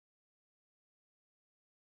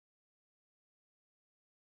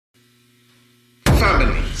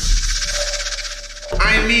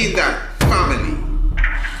mean that, family.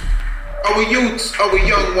 Our youths, our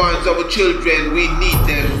young ones, our children, we need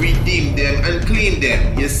them, redeem them, and clean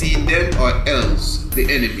them. You see them, or else the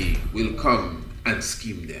enemy will come and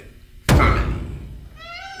scheme them. Family.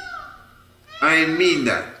 I mean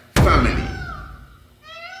that, family.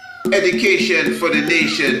 Education for the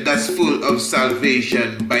nation that's full of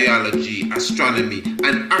salvation, biology, astronomy,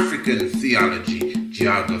 and African theology,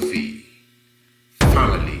 geography.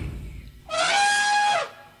 Family.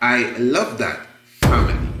 I love that,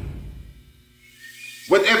 family.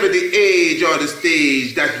 Whatever the age or the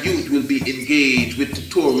stage, that youth will be engaged with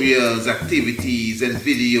tutorials, activities, and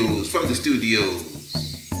videos from the studios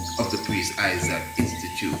of the Priest Isaac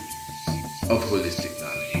Institute of Holistic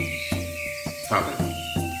Knowledge. Family.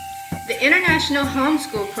 The International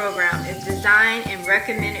Homeschool Program is designed and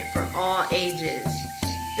recommended for all ages.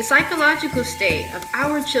 The psychological state of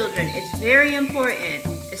our children is very important,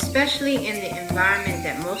 especially in the environment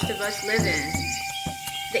that most of us live in.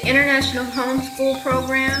 The International Homeschool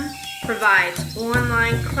Program provides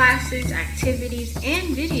online classes, activities,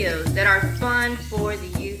 and videos that are fun for the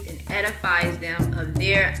youth and edifies them of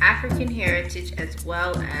their African heritage as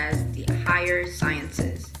well as the higher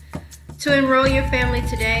sciences. To enroll your family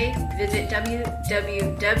today, visit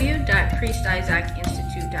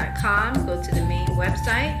www.priestisaacinstitute.com, go to the main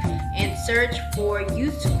website, and search for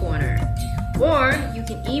Youth Corner. Or you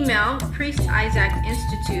can email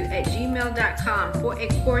priestisaacinstitute@gmail.com for a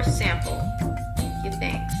course sample. Give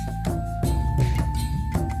thanks.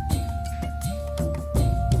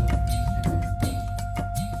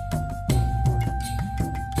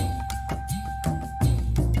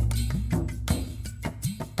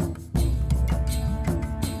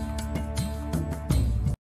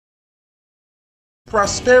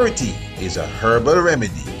 Prosperity is a herbal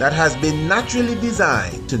remedy that has been naturally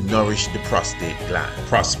designed to nourish the prostate gland.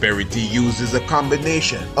 Prosperity uses a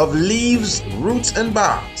combination of leaves, roots, and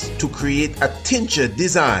barks to create a tincture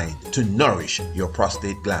designed to nourish your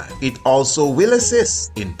prostate gland. It also will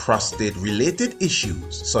assist in prostate-related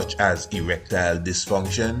issues such as erectile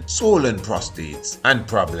dysfunction, swollen prostates, and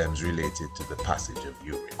problems related to the passage of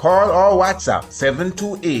urine. Call or WhatsApp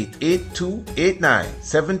 728-8289,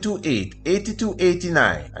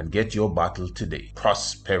 728-8289 and get your bottle today.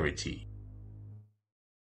 Prosperity.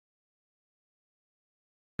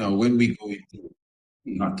 Now, when we go into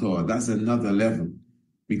Hathor, that's another level,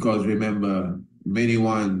 because remember, many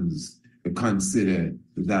ones consider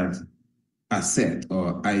that Aset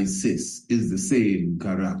or Isis is the same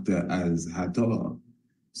character as Hathor.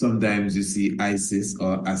 Sometimes you see Isis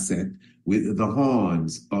or Aset with the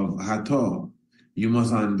horns of Hathor. You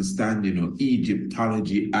must understand,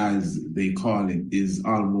 Egyptology, as they call it, is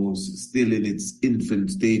almost still in its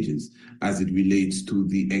infant stages as it relates to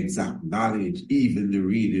the exact knowledge, even the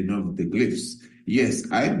reading of the glyphs. Yes,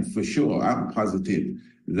 I'm positive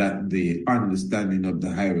that the understanding of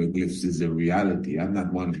the hieroglyphs is a reality. I'm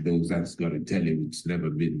not one of those that's going to tell you it's never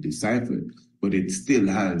been deciphered, but it still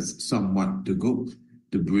has somewhat to go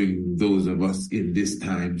to bring those of us in this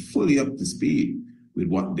time fully up to speed with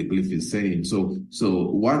what the glyph is saying. So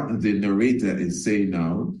what the narrator is saying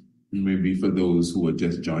now, maybe for those who are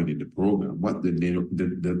just joining the program, what the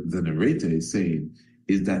narrator is saying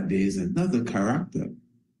is that there is another character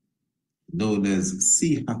known as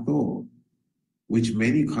Si-Hathor, which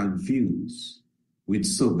many confuse with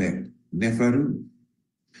Sobekneferu.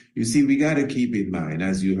 You see, we got to keep in mind,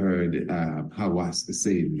 as you heard Hawass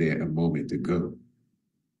saying there a moment ago,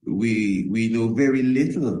 we know very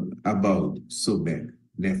little about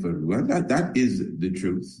Sobekneferu, and that is the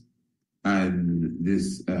truth. And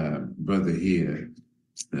this brother here,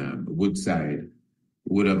 Woodside,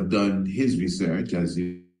 would have done his research, as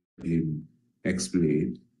he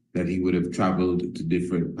explained, that he would have traveled to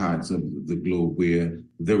different parts of the globe where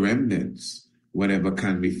the remnants, whatever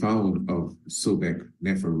can be found of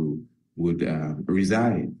Sobekneferu, would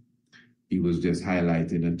reside. He was just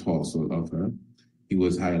highlighting a torso of her. He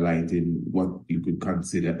was highlighting what you could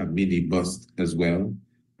consider a mini bust as well.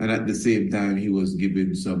 And at the same time, he was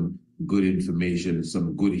giving some good information,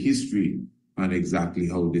 some good history on exactly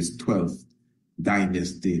how this 12th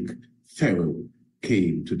dynastic pharaoh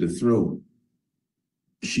came to the throne.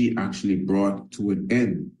 She actually brought to an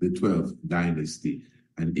end the 12th dynasty.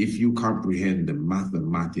 And if you comprehend the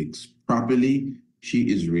mathematics properly, she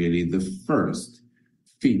is really the first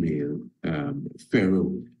female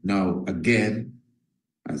pharaoh. Now, again,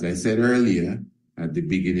 as I said earlier, at the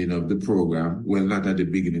beginning of the program, well, not at the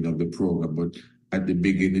beginning of the program, but at the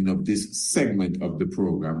beginning of this segment of the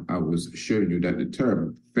program, I was showing you that the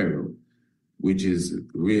term pharaoh, which is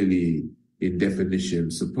really in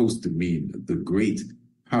definition supposed to mean the great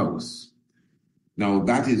house. Now,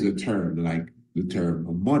 that is a term like the term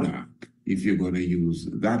monarch. If you're going to use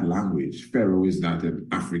that language, Pharaoh is not an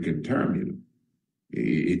African term, you know.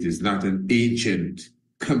 It is not an ancient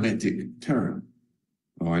Kemetic term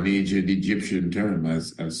or an ancient Egyptian term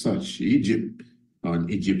as such. Egypt, or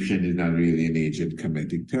an Egyptian is not really an ancient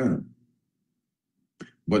Kemetic term.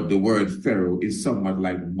 But the word Pharaoh is somewhat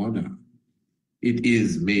like monarch. It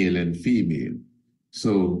is male and female.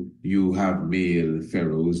 So you have male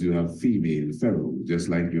pharaohs, you have female pharaohs, just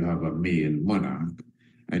like you have a male monarch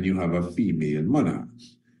and you have a female monarch.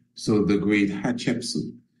 So the great Hatshepsut,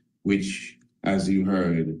 which, as you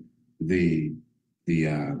heard the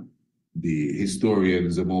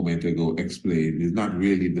historians a moment ago explained, is not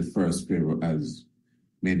really the first pharaoh as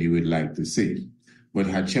many would like to say. But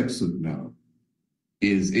Hatshepsut now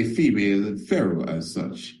is a female pharaoh as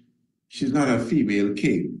such. She's not a female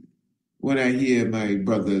king. When I hear my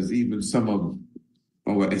brothers, even some of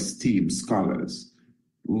our esteemed scholars,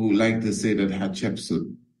 who like to say that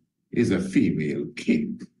Hatshepsut is a female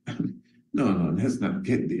king. No, let's not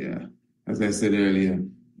get there. As I said earlier,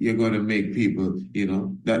 you're going to make people, you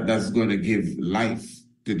know, that's going to give life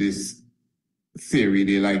to this theory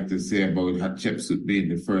they like to say about Hatshepsut being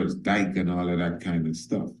the first dyke and all of that kind of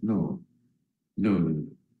stuff. No.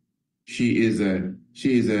 She's an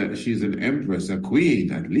empress, a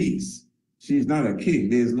queen at least. She's not a king.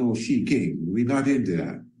 There's no she king. We're not into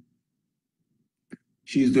that.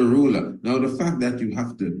 She's the ruler. Now, the fact that you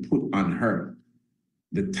have to put on her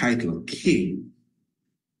the title king,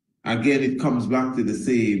 again, it comes back to the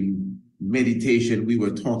same meditation we were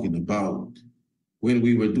talking about when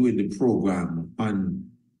we were doing the program on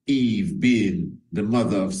Eve being the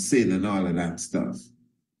mother of sin and all of that stuff.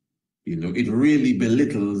 You know, it really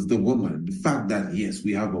belittles the woman. The fact that, yes,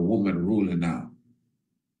 we have a woman ruler now.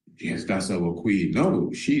 Yes, that's our queen.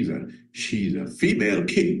 No, she's a female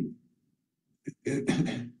king.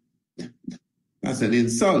 That's an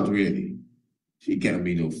insult, really. She can't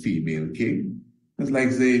be no female king. That's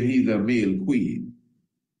like saying he's a male queen.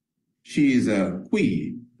 She is a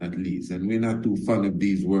queen, at least. And we're not too fond of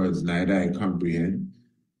these words, neither I comprehend.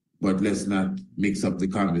 But let's not mix up the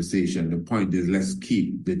conversation. The point is, let's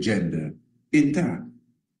keep the gender intact.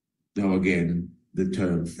 Now, again, the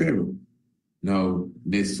term pharaoh. Now,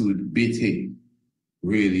 Nesud Bete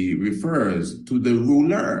really refers to the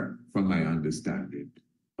ruler, from my understanding,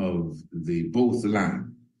 of the both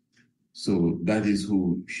land. So that is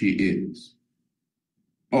who she is.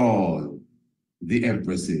 All the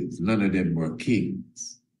empresses, none of them were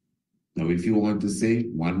kings. Now, if you want to say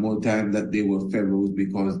one more time that they were pharaohs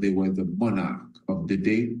because they were the monarch of the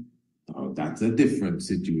day, that's a different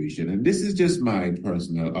situation. And this is just my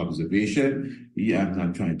personal observation. Yeah, I'm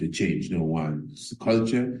not trying to change no one's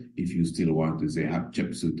culture. If you still want to say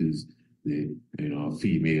Hatshepsut is the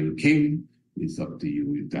female king, it's up to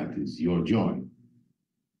you if that is your joy.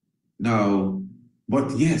 Now,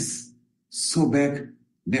 but yes,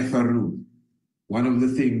 Sobekneferu, one of the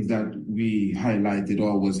things that we highlighted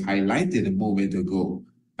or was highlighted a moment ago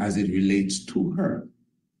as it relates to her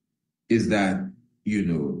is that, you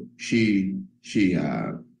know, she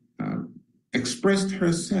expressed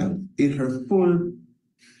herself in her full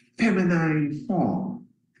feminine form.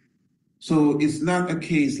 So it's not a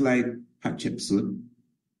case like Hatshepsut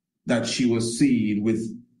that she was seen with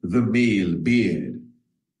the male beard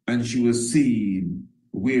and she was seen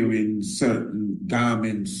wearing certain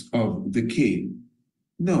garments of the king.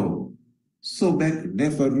 No,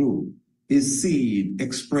 Sobekneferu is seen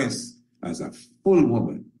expressed as a full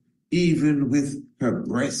woman, even with her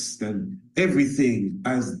breast and everything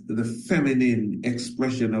as the feminine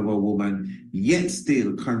expression of a woman, yet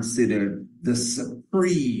still considered the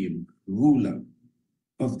supreme ruler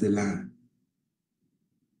of the land.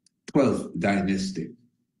 12th dynasty.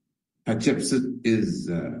 Hatshepsut is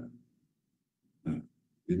the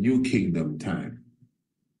New Kingdom time.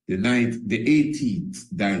 The 18th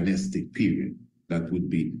dynastic period, that would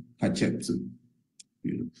be Hatshepsut.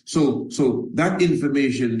 So that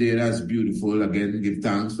information there, that's beautiful. Again, give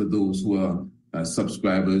thanks for those who are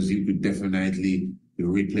subscribers. You could definitely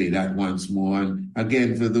replay that once more. And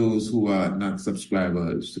again, for those who are not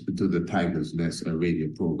subscribers to the Tiger's Nest radio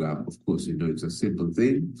program, of course, you know it's a simple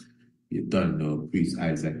thing. You don't know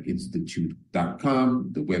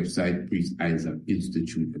PriestIsaacInstitute.com, the website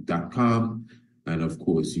PriestIsaacInstitute.com. And of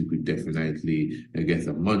course, you could definitely get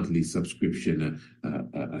a monthly subscription,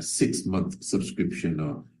 a 6-month subscription,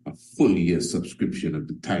 or a full year subscription of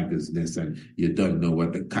the Tiger's Nest. And you don't know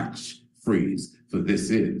what the catchphrase for this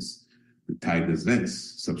is. The Tiger's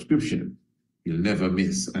Nest subscription. You'll never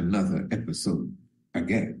miss another episode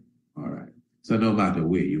again. All right. So no matter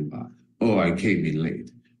where you are, I came in late.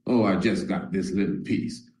 Oh, I just got this little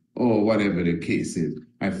piece. Or whatever the case is.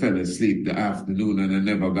 I fell asleep the afternoon and I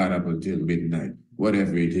never got up until midnight.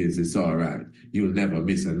 Whatever it is, it's all right. You'll never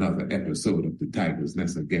miss another episode of the Tiger's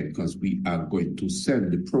Nest again because we are going to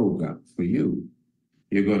send the program for you.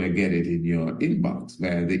 You're going to get it in your inbox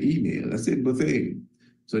via the email. A simple thing.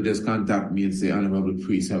 So just contact me and say, Honorable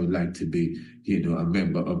Priest, I would like to be, a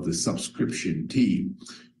member of the subscription team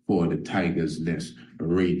for the Tiger's Nest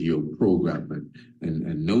radio program.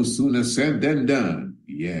 And no sooner said than done.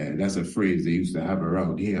 Yeah, that's a phrase they used to have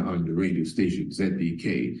around here on the radio station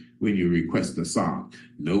ZDK when you request a song.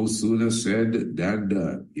 No sooner said than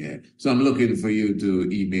done. Yeah. So I'm looking for you to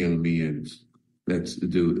email me and let's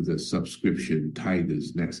do the subscription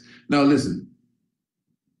Tiger's Nest. Now listen,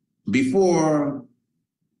 before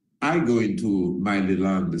I go into my little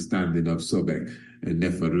understanding of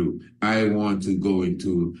Sobekneferu, I want to go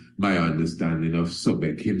into my understanding of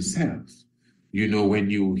Sobek himself. When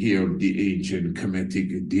you hear of the ancient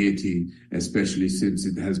Kemetic deity, especially since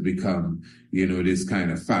it has become, this kind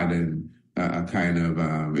of fad and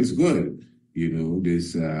it's good,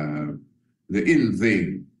 this, the in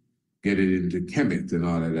thing, get it into Kemet and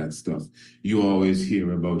all of that stuff. You always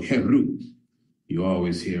hear about Heru. You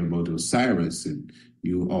always hear about Osiris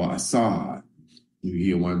or Asar. You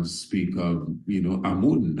hear one speak of,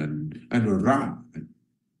 Amun and Ra.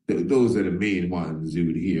 Those are the main ones you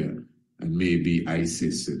would hear. And maybe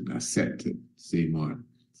Isis and Aset, same one.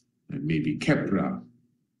 And maybe Kepra.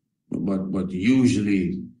 But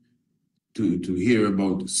usually to hear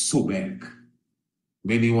about Sobek,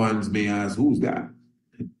 many ones may ask, who's that?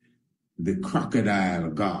 The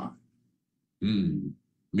crocodile god.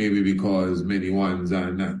 Maybe because many ones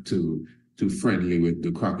are not too friendly with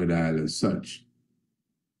the crocodile as such.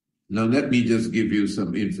 Now let me just give you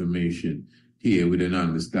some information here with an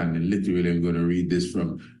understanding. Literally, I'm going to read this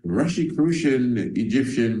from Rashicrucian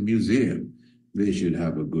Egyptian Museum. They should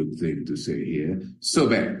have a good thing to say here.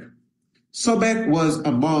 Sobek. Sobek was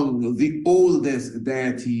among the oldest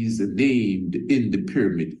deities named in the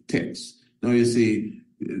pyramid text. Now you see,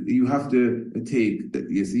 you have to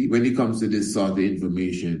when it comes to this sort of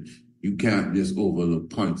information, you can't just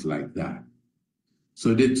overlook points like that.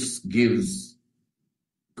 So this gives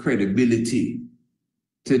credibility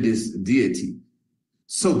to this deity.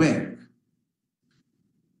 Sobek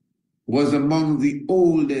was among the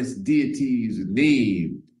oldest deities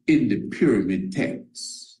named in the pyramid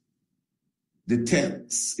texts. The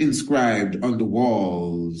texts inscribed on the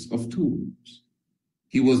walls of tombs.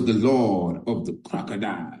 He was the lord of the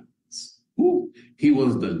crocodiles. He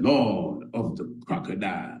was the lord of the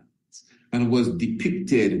crocodiles and was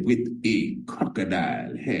depicted with a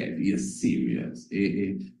crocodile head. You're serious.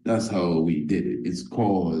 That's how we did it. It's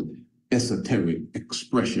called esoteric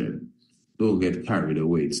expression. Don't get carried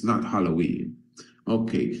away. It's not Halloween.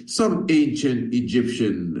 Okay. Some ancient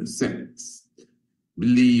Egyptian sects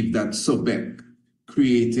believe that Sobek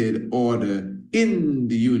created order in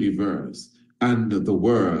the universe and the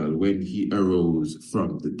world when he arose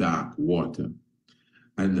from the dark water,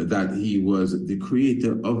 and that he was the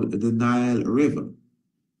creator of the Nile River.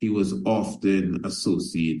 He was often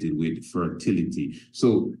associated with fertility.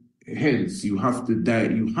 So hence you have to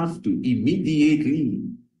immediately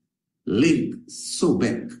link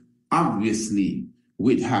Sobek, obviously,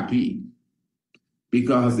 with Happy,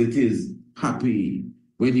 because it is Happy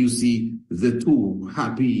when you see the two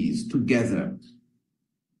Happies together,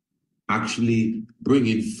 actually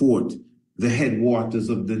bringing forth the headwaters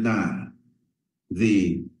of the Nile,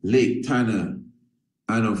 the Lake Tana,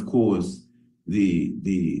 and of course the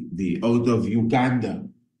out of Uganda,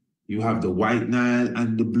 you have the White Nile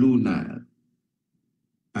and the Blue Nile,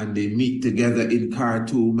 and they meet together in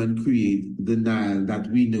Khartoum and create the Nile that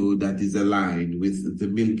we know that is aligned with the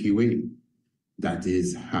Milky Way, that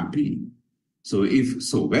is Happy. So if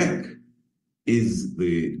Sobek is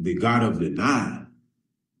the god of the Nile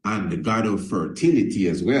and the god of fertility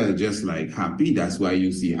as well, just like Happy, that's why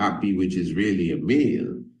you see Happy, which is really a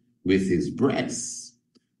male with his breasts,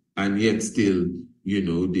 and yet still,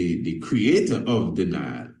 the creator of the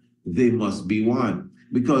Nile, they must be one.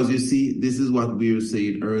 Because you see, this is what we were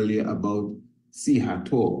saying earlier about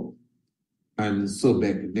Sihator and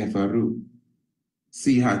Sobekneferu.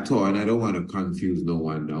 Sihator, and I don't want to confuse no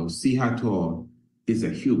one now, Sihator is a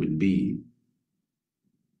human being.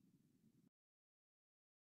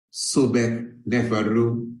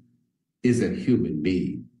 Sobekneferu is a human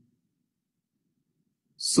being.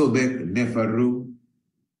 Sobekneferu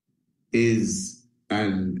is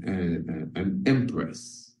an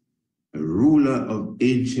empress, a ruler of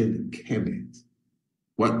ancient Kemet,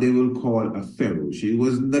 what they will call a pharaoh. She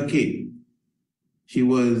wasn't the king. She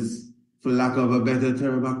was for lack of a better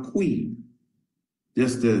term, a queen.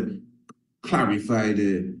 Just to clarify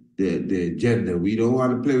the gender. We don't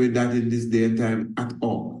want to play with that in this day and time at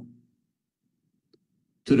all.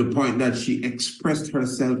 To the point that she expressed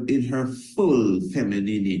herself in her full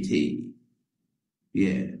femininity.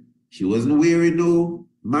 Yeah, she wasn't wearing no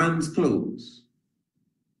man's clothes.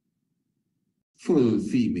 Full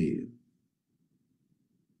female.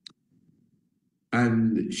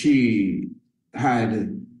 And she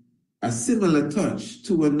had a similar touch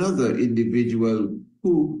to another individual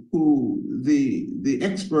who the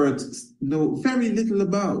experts know very little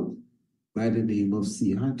about, by the name of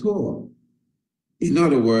Si Hathor. In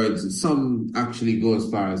other words, some actually go as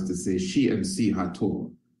far as to say she and Si Hathor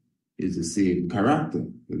is the same character,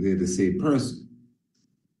 they're the same person.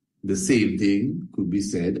 The same thing could be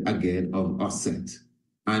said again of Aset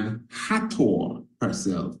and Hathor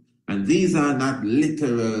herself. And these are not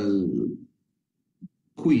literal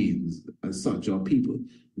queens as such or people.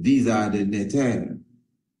 These are the Neter,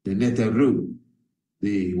 the Neteru,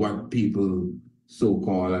 the what people so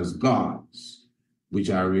call as gods, which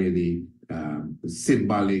are really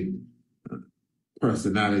symbolic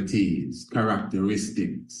personalities,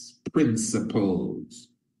 characteristics, principles.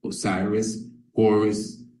 Osiris,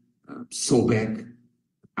 Horus, Sobek,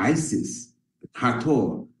 Isis,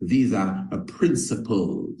 Hathor. These are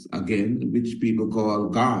principles, again, which people call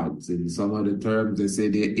gods. In some other terms, they say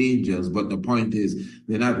they're angels, but the point is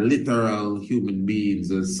they're not literal human beings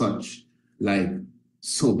as such, like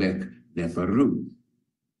Sobekneferu,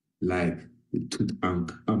 like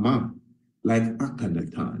Tutankhamun, like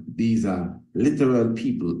Akhenaten. These are literal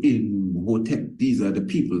people in Hotep. These are the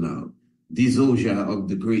people now. The Zoja of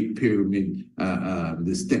the Great Pyramid,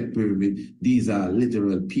 the Step Pyramid, these are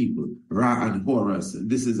literal people. Ra and Horus,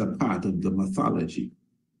 this is a part of the mythology.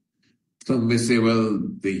 Some may say, well,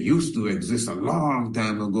 they used to exist a long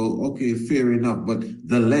time ago. Okay, fair enough, but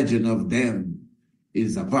the legend of them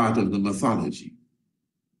is a part of the mythology.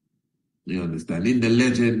 You understand? In the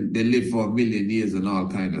legend, they lived for 1 million years and all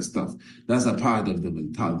kind of stuff. That's a part of the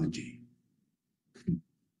mythology.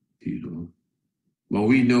 You know? Well,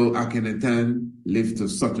 we know Akhenaten lived to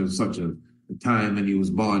such and such a time, and he was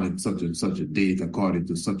born at such and such a date according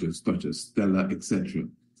to such and such a stellar, etc.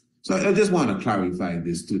 So I just want to clarify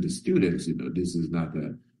this to the students. You know, this is not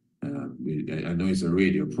a, I know it's a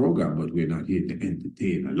radio program, but we're not here to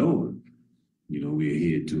entertain alone. You know, we're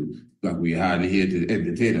here to, but we're hardly here to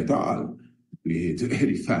entertain at all. We're here to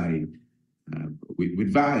edify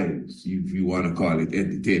with vibes. If you want to call it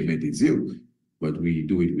entertainment, it's you. But we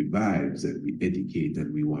do it with vibes, and we educate,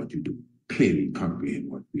 and we want you to clearly comprehend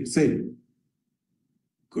what we're saying.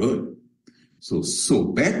 Good. So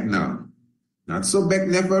Sobek now, not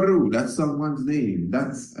Sobekneferu, that's someone's name.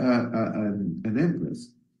 That's an empress,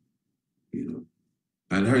 you know.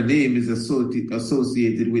 And her name is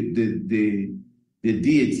associated with the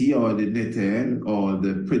deity or the Neter or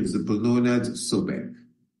the principle known as Sobek.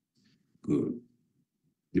 Good.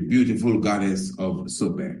 The beautiful goddess of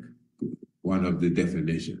Sobek. Good. One of the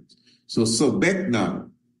definitions. So Sobek now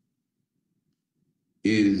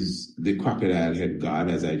is the crocodile head god,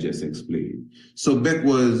 as I just explained. Sobek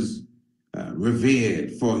was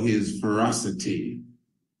revered for his ferocity.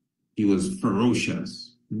 He was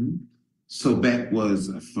ferocious. Sobek was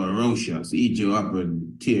ferocious, eat you up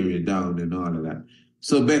and tear you down and all of that.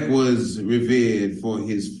 Sobek was revered for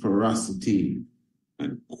his ferocity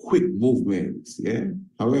and quick movements, yeah?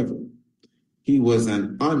 However, he was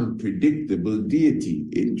an unpredictable deity.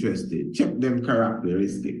 Interesting. Check them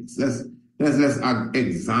characteristics. Let's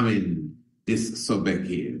examine this Sobek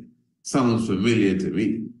here. Sounds familiar to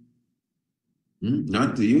me.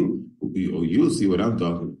 Not to you. You'll see what I'm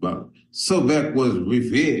talking about. Sobek was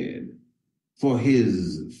revered for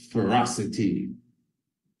his ferocity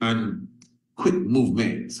and quick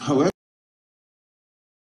movements. However,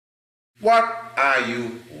 what are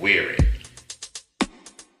you wearing?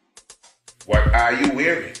 What are you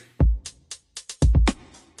wearing?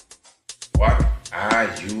 What are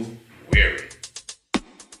you wearing?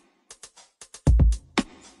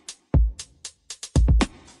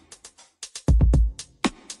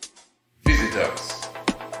 Visit us,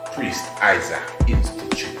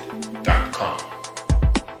 PriestIsaacInstitute.com.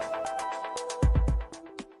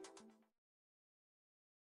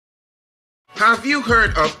 Have you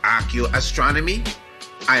heard of Archeoastronomy?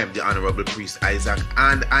 I am the Honorable Priest Isaac,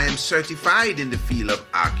 and I am certified in the field of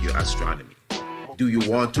Archeoastronomy. Do you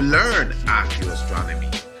want to learn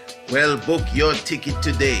Archeoastronomy? Well, book your ticket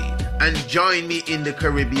today and join me in the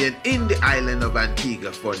Caribbean in the island of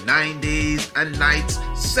Antigua for 9 days and nights,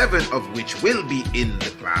 7 of which will be in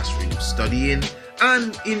the classroom studying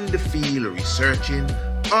and in the field researching,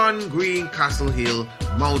 on Greencastle Hill,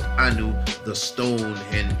 Mount Anu, the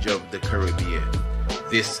Stonehenge of the Caribbean.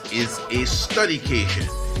 This is a studycation.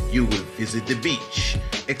 You will visit the beach,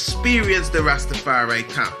 experience the Rastafari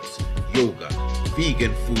camps, yoga,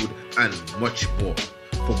 vegan food, and much more.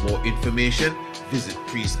 For more information, visit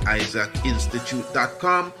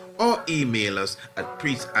priestisaacinstitute.com or email us at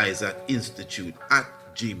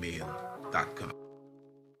priestisaacinstitute@gmail.com.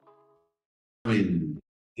 I mean,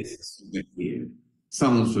 this is here.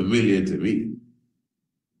 Sounds familiar to me.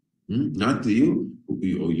 Not to you.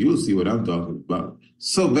 You'll see what I'm talking about.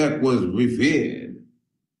 Sobek was revered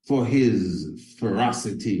for his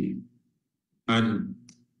ferocity and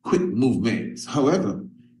quick movements. However,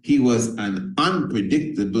 he was an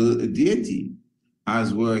unpredictable deity,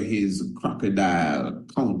 as were his crocodile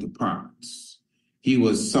counterparts. He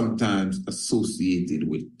was sometimes associated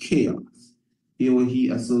with chaos. He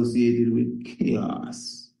associated with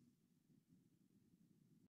chaos.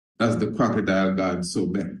 As the crocodile god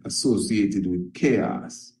Sobek, associated with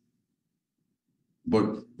chaos.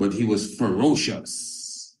 But he was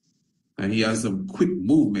ferocious. And he has some quick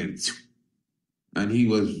movements. And he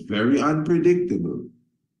was very unpredictable.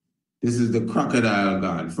 This is the crocodile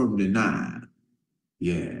god from the Nile.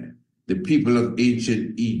 Yeah. The people of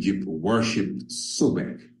ancient Egypt worshipped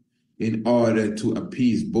Sobek in order to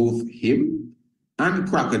appease both him and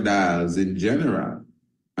crocodiles in general,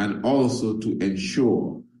 and also to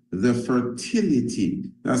ensure the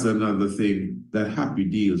fertility. That's another thing that Happy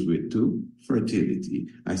deals with too. Fertility.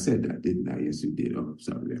 I said that, didn't I? Yes, you did. Oh,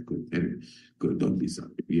 sorry, I couldn't. Anyway, good, don't be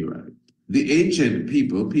sorry. You're right. The ancient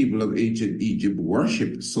people of ancient Egypt,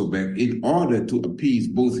 worshipped Sobek in order to appease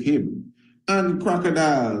both him and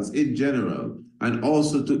crocodiles in general, and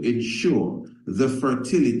also to ensure the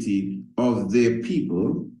fertility of their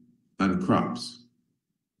people and crops.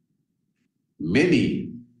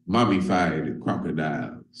 Many mummified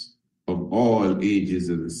crocodiles of all ages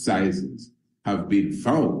and sizes have been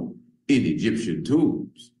found in Egyptian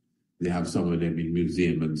tombs. They have some of them in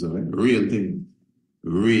museums and so on. Real thing,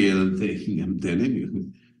 I'm telling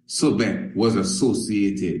you. Sobek was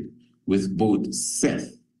associated with both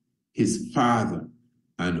Seth, his father,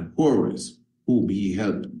 and Horus, whom he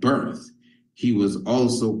helped birth. He was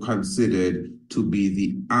also considered to be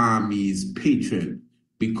the army's patron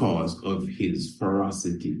because of his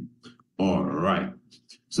ferocity. All right.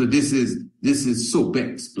 So this is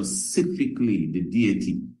Sobek, specifically the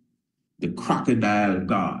deity, the crocodile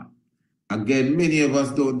god. Again, many of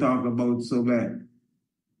us don't talk about Sobek.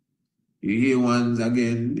 You hear ones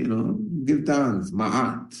again, give thanks.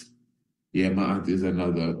 Ma'at. Yeah, Ma'at is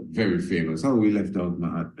another very famous. How we left out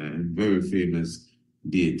Ma'at, man? Very famous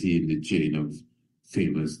deity in the chain of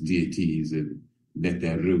famous deities in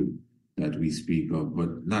Neteru that we speak of,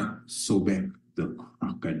 but not Sobek, the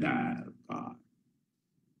crocodile god.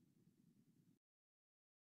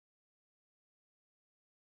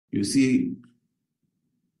 You see,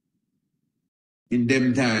 in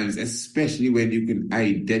them times, especially when you can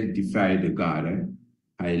identify the god,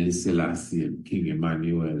 Haile Selassie and King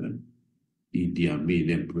Emmanuel and Idi Amin,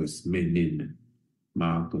 Empress Menin,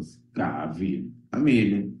 Marcus Garvey. I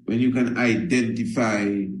mean, when you can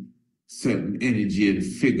identify certain energy and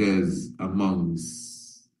figures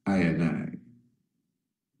amongst I and I,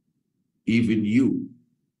 even you,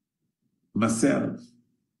 myself,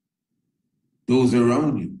 those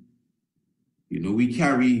around you. We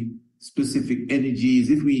carry specific energies.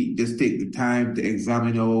 If we just take the time to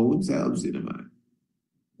examine our own selves in the mind,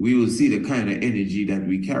 we will see the kind of energy that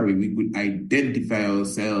we carry. We could identify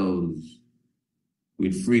ourselves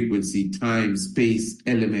with frequency, time, space,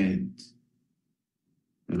 element,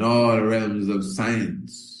 and all realms of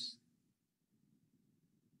science.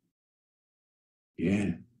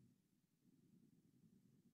 Yeah.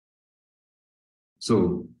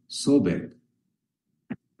 So Sobek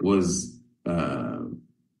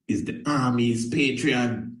is the army's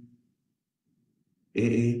patron.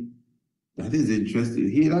 That is interesting.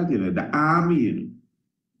 Hear that? The army.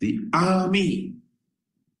 The army.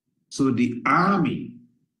 So the army,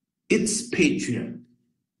 its patron,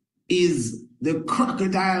 is the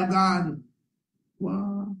crocodile god.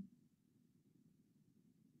 Wow.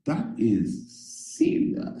 That is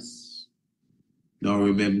serious. Now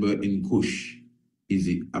remember, in Kush, is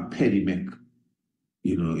it Apedimek?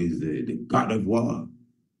 Is the god of war.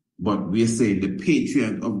 But we're saying the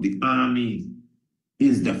patriot of the army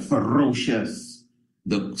is the ferocious,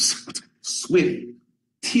 the swift,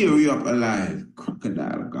 tear you up alive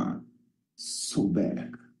crocodile god.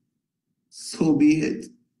 Sobek. So be it.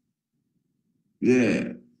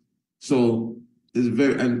 Yeah. So it's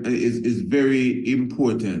very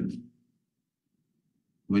important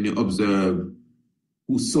when you observe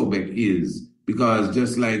who Sobek is, because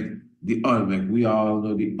just like the Olmec, we all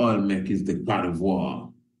know the Olmec is the god of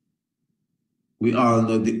war. We all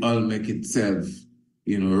know the Olmec itself,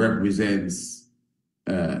 represents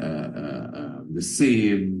the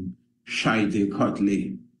same Shaite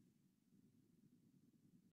Kotley.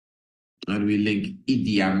 And we link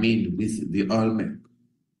Idi Amin with the Olmec.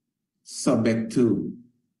 Sobek too.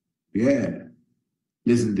 Yeah.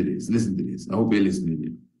 Listen to this. I hope you're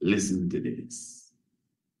listening. Listen to this.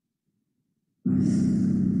 There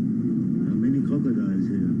are many crocodiles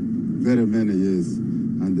here. Very many, yes.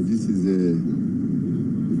 And this is a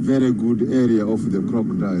very good area of the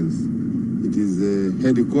crocodiles. It is the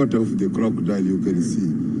headquarters of the crocodile, you can see.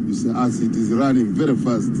 You see, as it is running very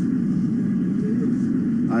fast.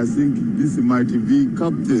 I think this might be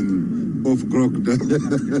captain of crocodile.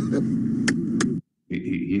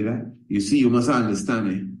 You hear that? You see, you must understand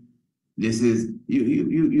it. This is,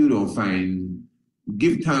 you don't find,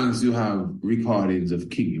 give thanks you have recordings of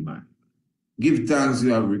King Emmanuel. Give thanks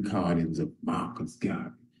you have recordings of Marcus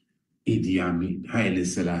Garvey, Idi Amin, Haile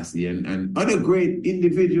Selassie, and other great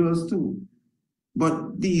individuals too.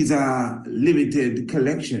 But these are limited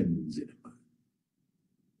collections.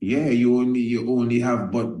 Yeah, you only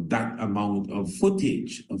have but that amount of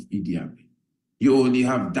footage of Idi Amin. You only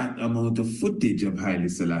have that amount of footage of Haile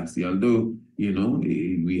Selassie, although,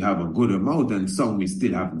 we have a good amount and some we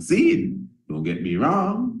still haven't seen. Don't get me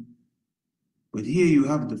wrong. But here you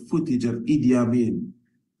have the footage of Idi Amin.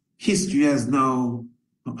 History has now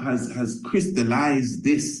has crystallized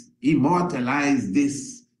this, immortalized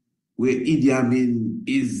this, where Idi Amin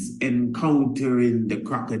is encountering the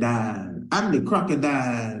crocodile, and the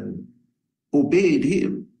crocodile obeyed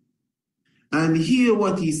him. And hear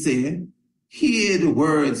what he said, hear the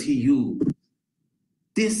words he used.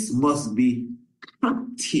 This must be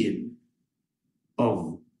captain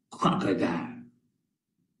of crocodile.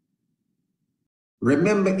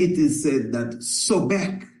 Remember, it is said that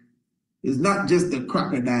Sobek is not just the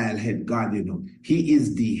crocodile head god, He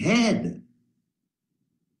is the head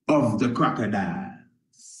of the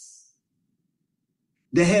crocodiles.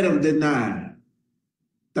 The head of the Nile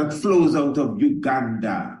that flows out of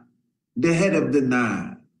Uganda. The head of the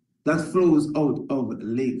Nile that flows out of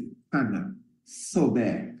Lake Tana.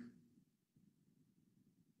 Sobek.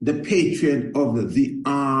 The patron of the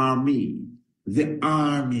army. The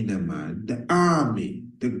army, man. The army.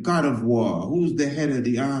 The god of war. Who's the head of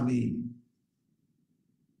the army?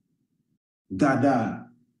 Dada.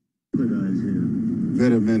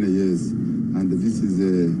 Very many, yes. And this is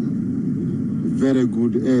a very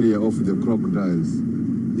good area of the crocodiles.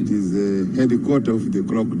 It is the headquarters of the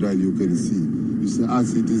crocodile, you can see. You see,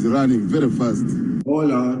 as it is running very fast.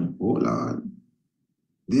 Hold on.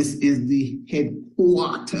 This is the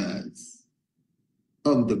headquarters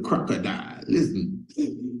of the crocodile. Listen.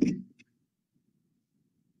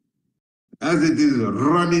 As it is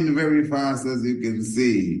running very fast, as you can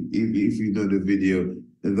see, if you know the video,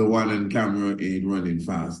 the one on camera ain't running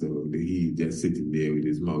fast, though. He's just sitting there with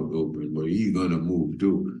his mouth open, but he's gonna move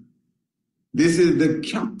too. This is the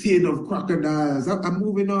captain of crocodiles. I'm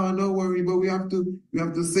moving on, don't worry, but we have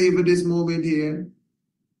to savor this moment here.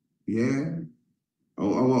 Yeah.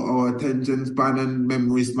 Our attention span and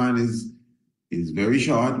memory span is very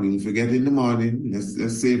short. We'll forget in the morning.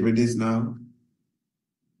 Let's savor this now.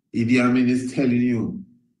 Idi Amin is telling you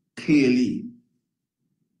clearly,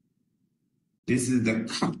 this is the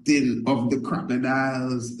captain of the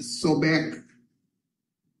crocodiles, Sobek.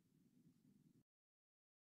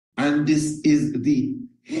 And this is the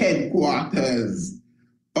headquarters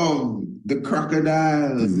of the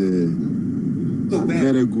crocodiles.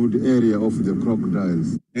 Very good area of the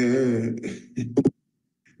crocodiles.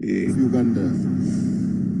 Uganda.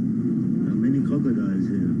 There are many crocodiles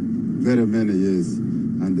here. Very many, yes.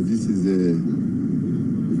 And this is a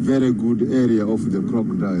very good area of the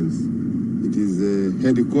crocodiles. It is the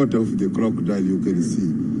headquarters of the crocodile, you can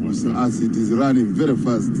see. You see, as it is running very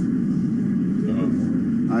fast.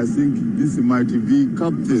 I think this might be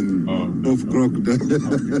captain of crocodile.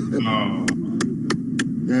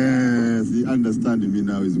 Yes, he understands me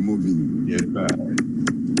now, he's moving. Yes, sir.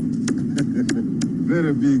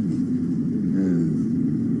 Very big.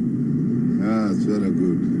 Yes. It's very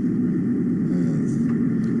good. Yes.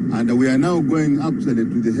 And we are now going actually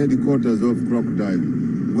to the headquarters of crocodile,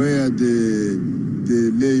 where they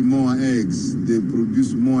lay more eggs, they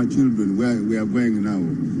produce more children, where we are going now.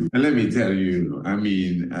 And let me tell you, I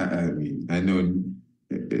know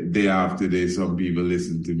day after day, some people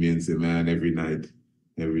listen to me and say, man, every night,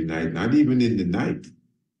 not even in the night,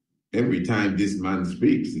 every time this man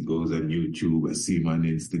speaks, he goes on YouTube, I see him on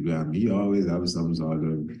Instagram, he always have some sort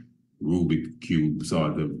of Rubik Cube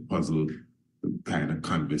sort of puzzle kind of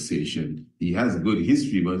conversation. He has a good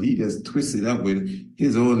history, but he just twists it up with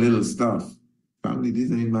his own little stuff. Family,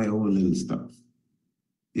 this ain't my own little stuff.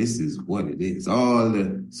 This is what it is. All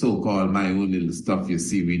the so-called my own little stuff you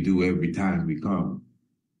see we do every time we come.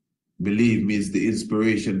 Believe me, it's the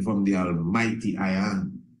inspiration from the Almighty I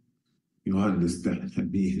Am. You understand? I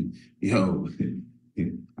mean, yo,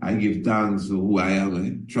 I give thanks for who I am.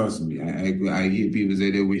 Eh? Trust me. I hear people say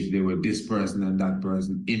they wish they were this person and that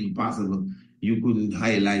person. Impossible. You couldn't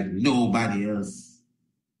highlight nobody else.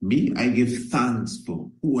 Me, I give thanks for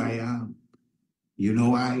who I am. You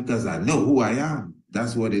know why? Because I know who I am.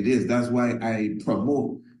 That's what it is. That's why I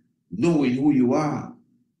promote knowing who you are.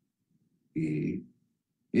 Yeah.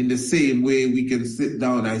 In the same way we can sit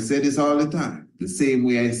down, I say this all the time, the same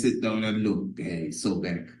way I sit down and look, hey,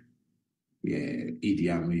 Sobek, yeah, Idi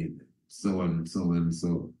Amin, so on, so on,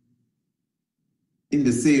 so. In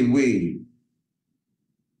the same way,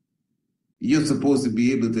 you're supposed to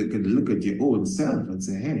be able to look at your own self and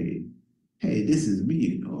say, hey, this is me,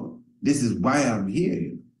 you know. This is why I'm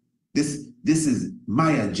here. This is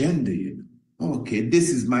my agenda, you know. Okay, this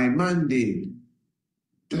is my mandate.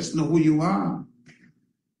 Just know who you are.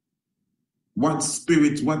 What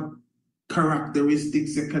spirits, what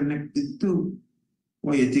characteristics you're connected to.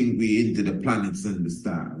 Why you think we into the planets and the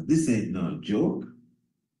stars? This ain't no joke.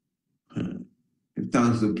 If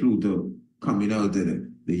thanks to Pluto coming out of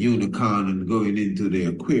the unicorn and going into the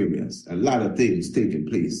Aquarius, a lot of things taking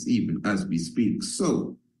place even as we speak.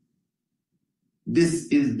 So, this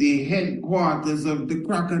is the headquarters of the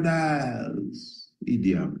crocodiles,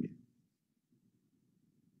 Idi Amin.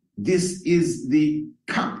 This is the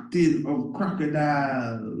captain of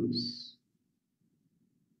crocodiles.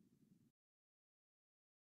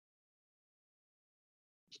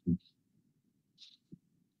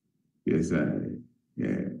 Yes,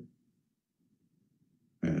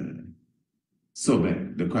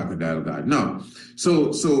 Sobek, the crocodile god. No, so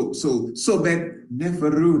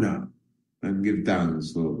Sobekneferu now, and give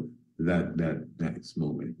thanks for that next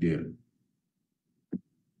moment there.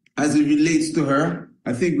 As it relates to her,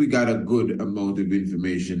 I think we got a good amount of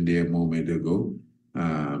information there a moment ago.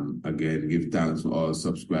 Again, give thanks for all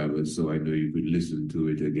subscribers, so I know you could listen to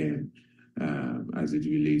it again. As it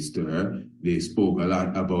relates to her, they spoke a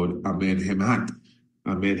lot about Amenemhat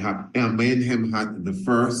the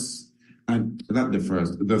first, and not the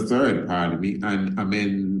first, the third, pardon me, and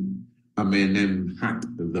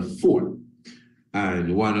Amenemhat the fourth.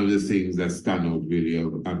 And one of the things that stand out really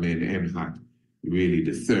of Amenemhat, really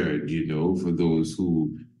the third, you know, for those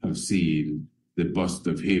who have seen the bust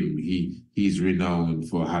of him, he's renowned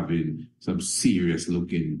for having some serious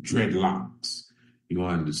looking dreadlocks, you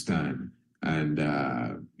understand, and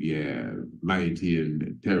mighty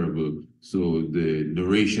and terrible. So the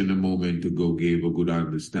narration a moment ago gave a good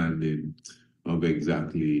understanding of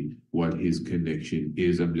exactly what his connection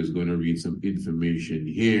is. I'm just going to read some information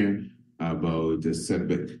here about the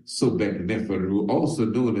Sobekneferu, also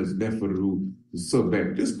known as Neferu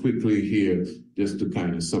Sobek. Just quickly here, just to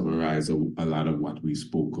kind of summarize a lot of what we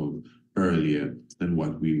spoke of earlier and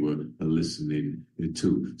what we were listening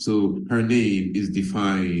to. So her name is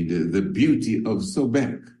defined, the beauty of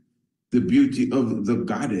Sobek, the beauty of the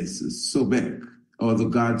goddess Sobek, or the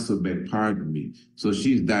god Sobek, pardon me. So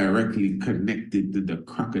she's directly connected to the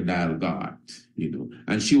crocodile god, you know.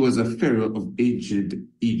 And she was a pharaoh of ancient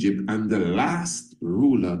Egypt and the last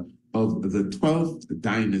ruler of the 12th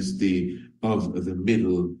dynasty of the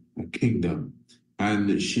Middle Kingdom.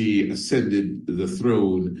 And she ascended the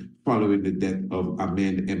throne following the death of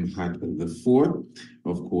Amenemhat IV.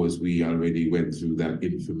 Of course, we already went through that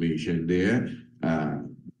information there.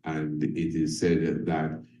 And it is said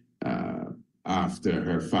that after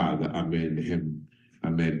her father, Amenemhat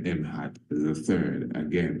III,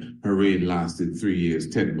 again, her reign lasted 3 years,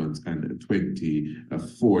 10 months, and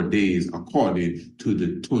 24 days, according to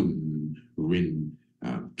the Tunrin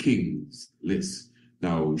Kings list.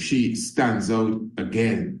 Now, she stands out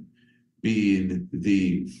again, being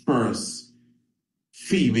the first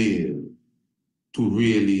female to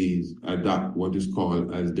really adopt what is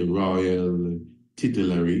called as the royal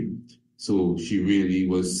titulary. So she really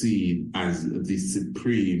was seen as the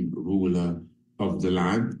supreme ruler of the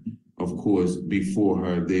land. Of course, before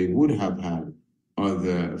her, they would have had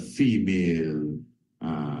other female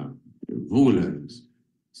rulers.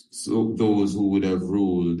 So those who would have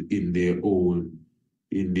ruled in their own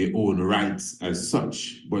rights as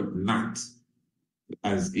such, but not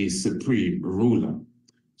as a supreme ruler.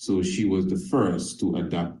 So she was the first to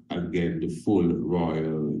adopt again the full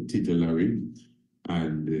royal titulary.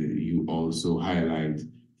 And you also highlight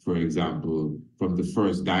For example, from the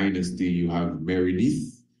first dynasty, you have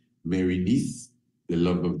Merneith, the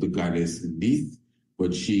love of the goddess Neith,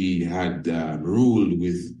 but she had ruled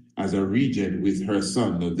as a regent with her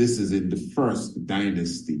son. Now, this is in the first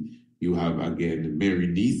dynasty. You have again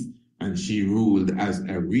Merneith, and she ruled as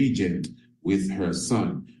a regent with her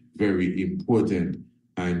son. Very important.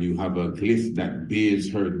 And you have a glyph that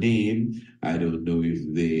bears her name. I don't know if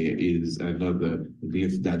there is another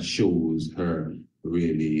glyph that shows her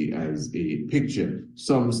really as a picture.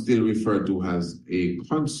 Some still refer to her as a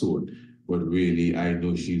consort, but really I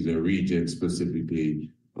know she's a regent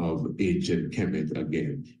specifically of ancient Kemet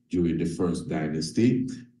again during the first dynasty.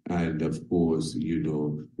 And of course,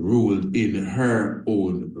 ruled in her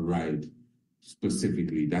own right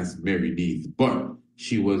specifically. That's Merneith. But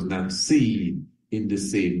she was not seen in the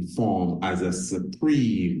same form as a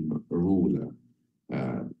supreme ruler.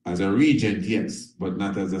 As a regent, yes, but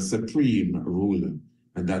not as a supreme ruler.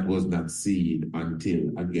 And that was not seen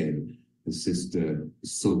until, again, the sister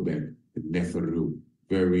Sobekneferu.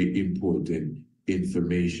 Very important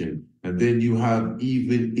information. And then you have,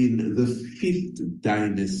 even in the 5th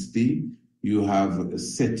dynasty, you have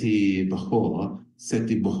Seti Bahor.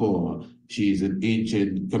 She is an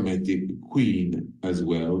ancient Kemetic queen as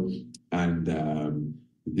well. And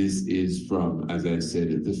this is from, as I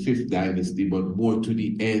said, the 5th dynasty, but more to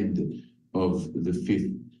the end of the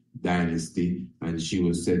 5th dynasty. And she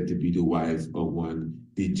was said to be the wife of one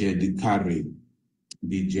Djed Kare.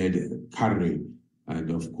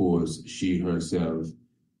 And of course, she herself,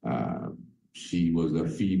 she was a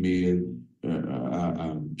female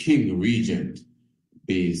king regent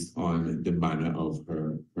based on the manner of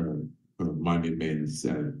her monuments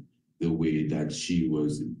and the way that she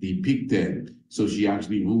was depicted. So she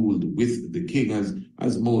actually ruled with the king, as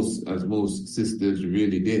most sisters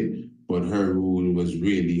really did. But her rule was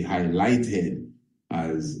really highlighted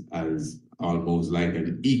as almost like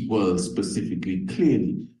an equal, specifically,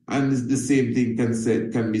 clearly. And the same thing can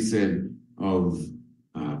be said of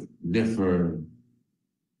Nefertiti.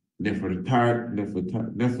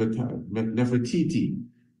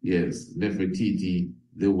 Yes, Nefertiti,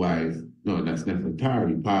 the wife. No, that's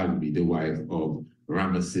Nefertari, pardon me, the wife of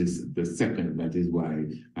Ramesses II, that is why,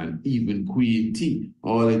 and even Queen T,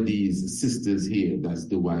 all of these sisters here, that's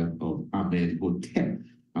the wife of Amenhotep,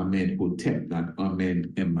 not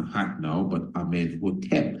Amenemhat now, but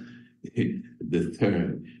Amenhotep the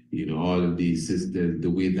third. All of these sisters, the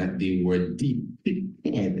way that they were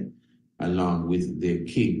depicted along with their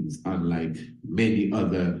kings, unlike many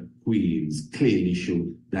other queens, clearly show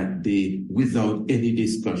that they, without any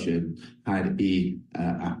discussion, had a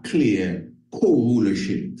clear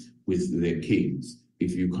co-rulership with their kings,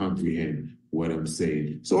 if you comprehend what I'm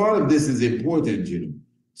saying. So all of this is important,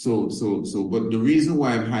 So, but the reason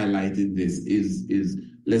why I'm highlighting this is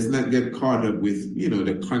let's not get caught up with,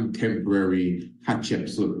 the contemporary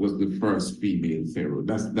Hatshepsut was the first female pharaoh.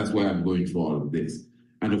 That's why I'm going through all of this.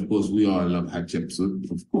 And of course, we all love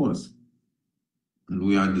Hatshepsut, of course. And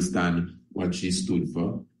we understand what she stood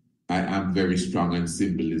for. I am very strong on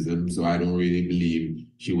symbolism, so I don't really believe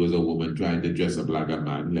she was a woman trying to dress up like a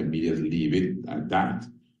man. Let me just leave it at that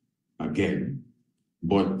again.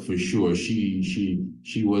 But for sure, she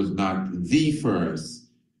was not the first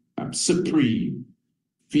supreme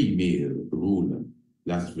female ruler.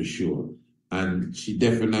 That's for sure. And she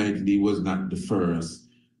definitely was not the first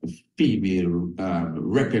female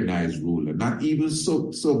recognized ruler. Not even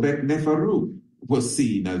Sobekneferu was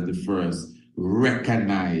seen as the first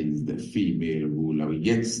recognized female ruler.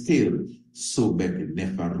 Yet still,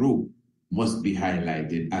 Sobekneferu must be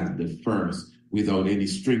highlighted as the first, without any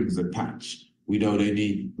strings attached, without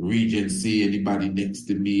any regency, anybody next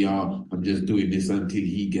to me, or I'm just doing this until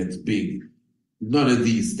he gets big. None of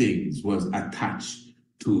these things was attached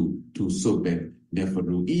to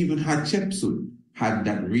Sobekneferu. Even Hatshepsut had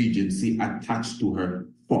that regency attached to her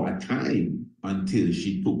for a time until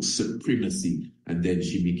she took supremacy, and then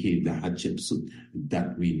she became the Hatshepsut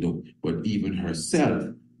that we know. But even herself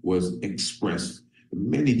was expressed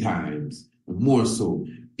many times, more so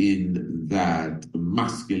in that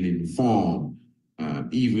masculine form,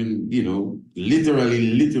 even,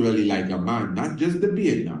 literally like a man, not just the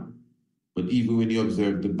beard now, but even when you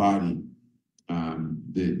observe the body,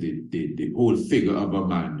 the whole figure of a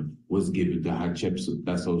man was given to Hatshepsut.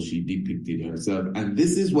 That's how she depicted herself. And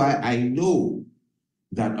this is why I know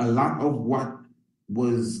that a lot of what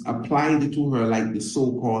was applied to her, like the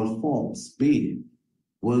so-called false beard,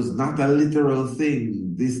 was not a literal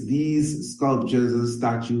thing. These sculptures and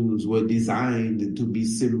statues were designed to be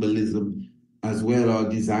symbolism as well are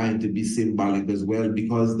designed to be symbolic as well,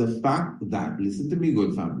 because the fact that, listen to me,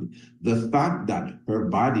 good family, the fact that her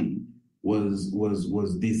body was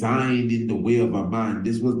designed in the way of a man,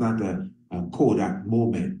 this was not a Kodak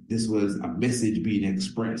moment. This was a message being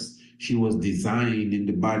expressed. She was designed in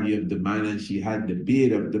the body of the man, and she had the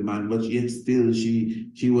beard of the man, but yet still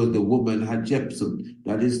she was the woman Hatshepsut.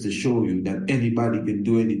 That is to show you that anybody can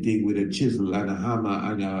do anything with a chisel and a hammer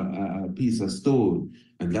and a piece of stone.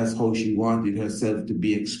 And that's how she wanted herself to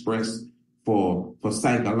be expressed for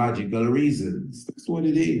psychological reasons. That's what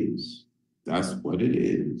it is. That's what it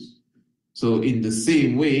is. So in the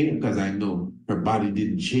same way, because I know her body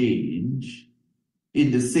didn't change,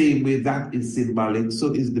 in the same way that is symbolic,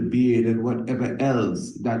 so is the beard and whatever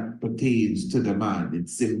else that pertains to the man.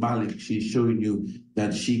 It's symbolic. She's showing you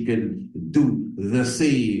that she can do the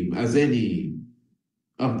same as any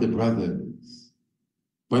of the brothers.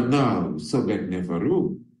 But now,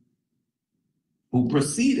 Sobekneferu, who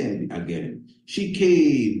proceeded again, she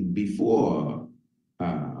came before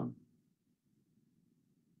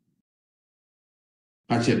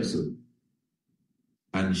Hatshepsut,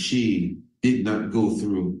 and she did not go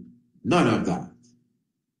through none of that.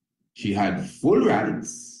 She had full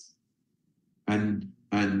rights, and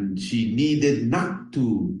she needed not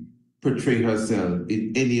to portray herself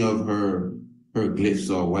in any of her glyphs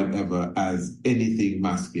or whatever as anything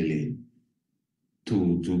masculine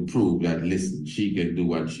to prove that, listen, she can do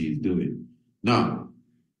what she's doing. Now,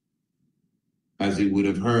 as you would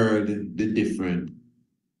have heard the different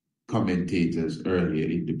commentators earlier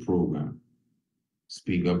in the program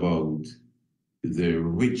speak about the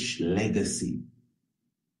rich legacy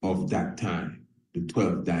of that time, the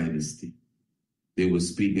 12th dynasty. They were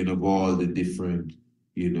speaking of all the different,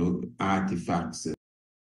 artifacts.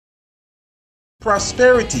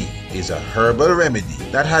 Prosperity is a herbal remedy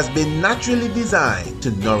that has been naturally designed to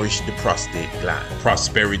nourish the prostate gland.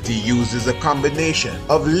 Prosperity uses a combination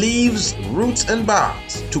of leaves, roots, and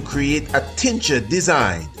barks to create a tincture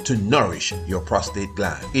designed to nourish your prostate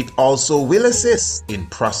gland. It also will assist in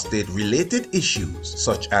prostate-related issues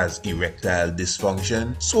such as erectile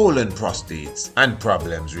dysfunction, swollen prostates, and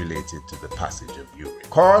problems related to the passage of urine.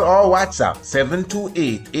 Call or WhatsApp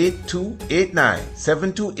 728-8289,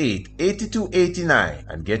 728-8289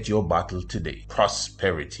 and get your bottle today.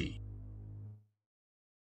 Prosperity.